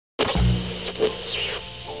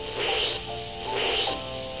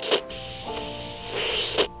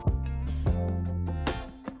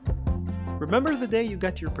Remember the day you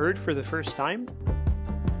got your bird for the first time?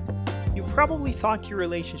 You probably thought your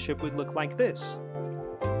relationship would look like this.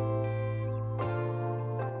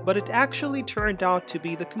 But it actually turned out to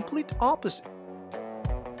be the complete opposite.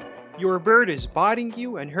 Your bird is biting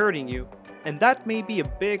you and hurting you, and that may be a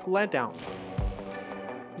big letdown.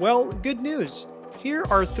 Well, good news! Here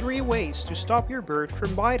are 3 ways to stop your bird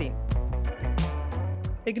from biting.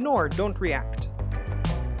 Ignore, don't react.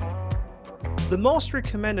 The most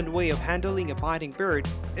recommended way of handling a biting bird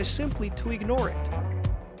is simply to ignore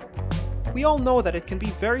it. We all know that it can be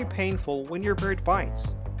very painful when your bird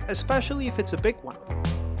bites, especially if it's a big one.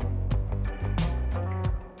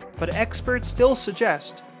 But experts still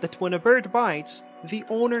suggest that when a bird bites, the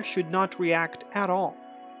owner should not react at all.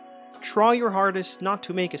 Try your hardest not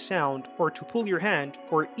to make a sound, or to pull your hand,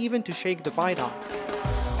 or even to shake the bite off.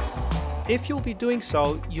 If you'll be doing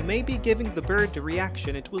so, you may be giving the bird the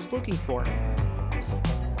reaction it was looking for.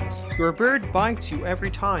 Your bird bites you every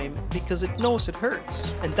time because it knows it hurts,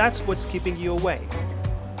 and that's what's keeping you away.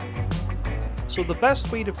 So the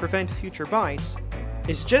best way to prevent future bites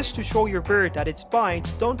is just to show your bird that its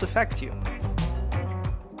bites don't affect you.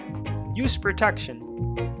 Use protection.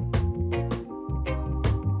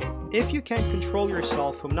 If you can't control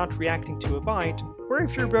yourself from not reacting to a bite, or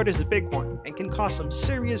if your bird is a big one and can cause some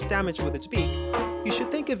serious damage with its beak, you should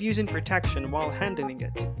think of using protection while handling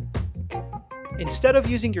it. Instead of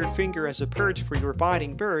using your finger as a perch for your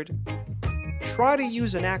biting bird, try to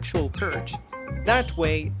use an actual perch. That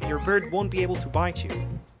way, your bird won't be able to bite you.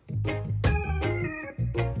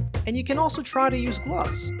 And you can also try to use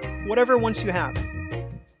gloves, whatever ones you have.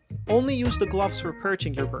 Only use the gloves for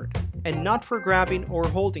perching your bird, and not for grabbing or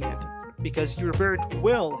holding it, because your bird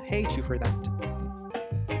will hate you for that.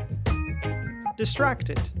 Distract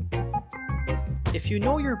it. If you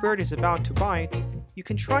know your bird is about to bite, you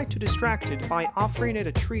can try to distract it by offering it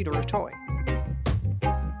a treat or a toy.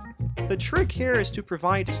 The trick here is to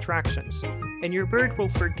provide distractions, and your bird will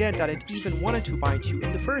forget that it even wanted to bite you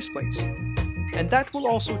in the first place. And that will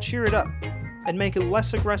also cheer it up, and make it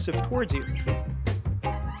less aggressive towards you.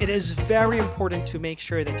 It is very important to make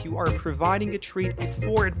sure that you are providing a treat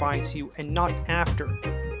before it bites you and not after.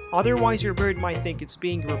 Otherwise, your bird might think it's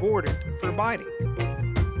being rewarded for biting.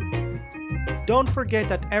 Don't forget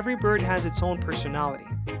that every bird has its own personality,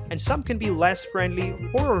 and some can be less friendly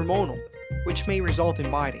or hormonal, which may result in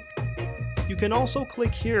biting. You can also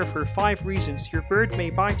click here for 5 reasons your bird may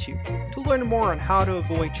bite you to learn more on how to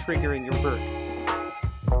avoid triggering your bird.